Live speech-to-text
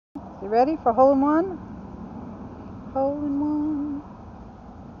You ready for hole in one? Hole in one.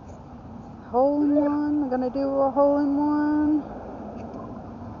 Hole in one. We're gonna do a hole in one.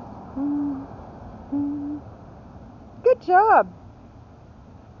 Good job.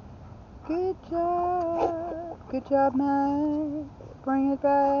 Good job. Good job, Max. Bring it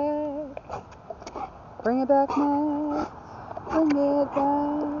back. Bring it back, Max. Bring it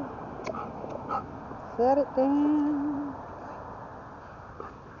back. Set it down.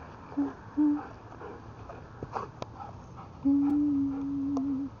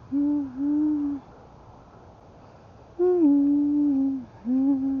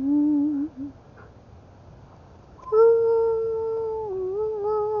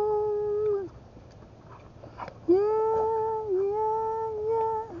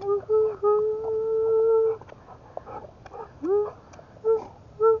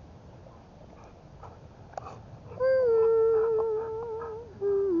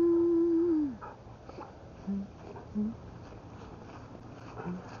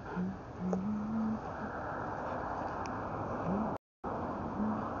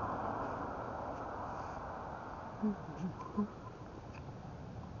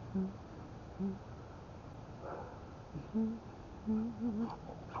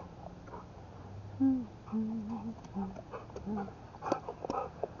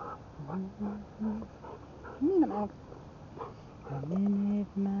 Max. A minute,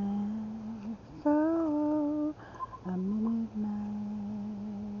 Max. Oh, a minute, Max.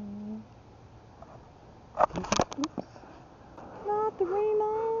 Oops. Not the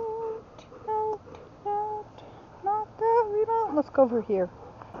remote. Not the remote. Let's go over here.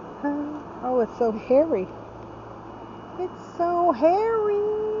 Oh, it's so hairy. It's so hairy.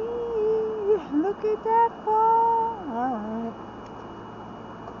 Look at that ball. All right.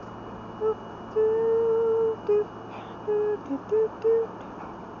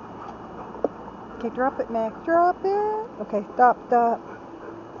 Okay, drop it, Max. Drop it. Okay, stop.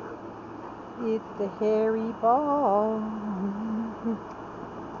 It's the hairy ball.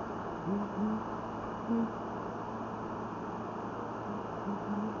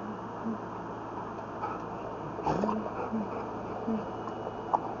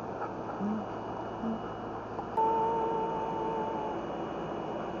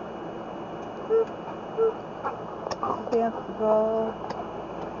 Bounce the ball.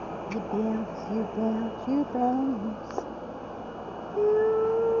 You bounce, you bounce, you bounce.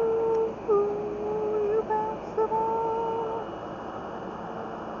 You bounce the ball.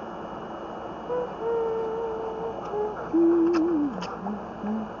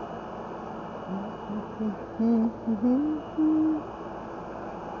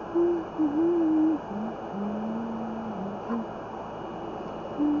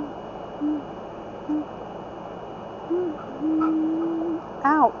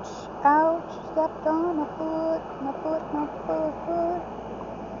 Ouch, ouch, stepped on my foot.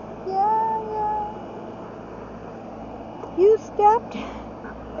 Yeah. You stepped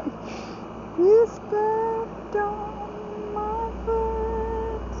on my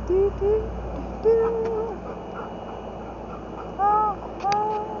foot.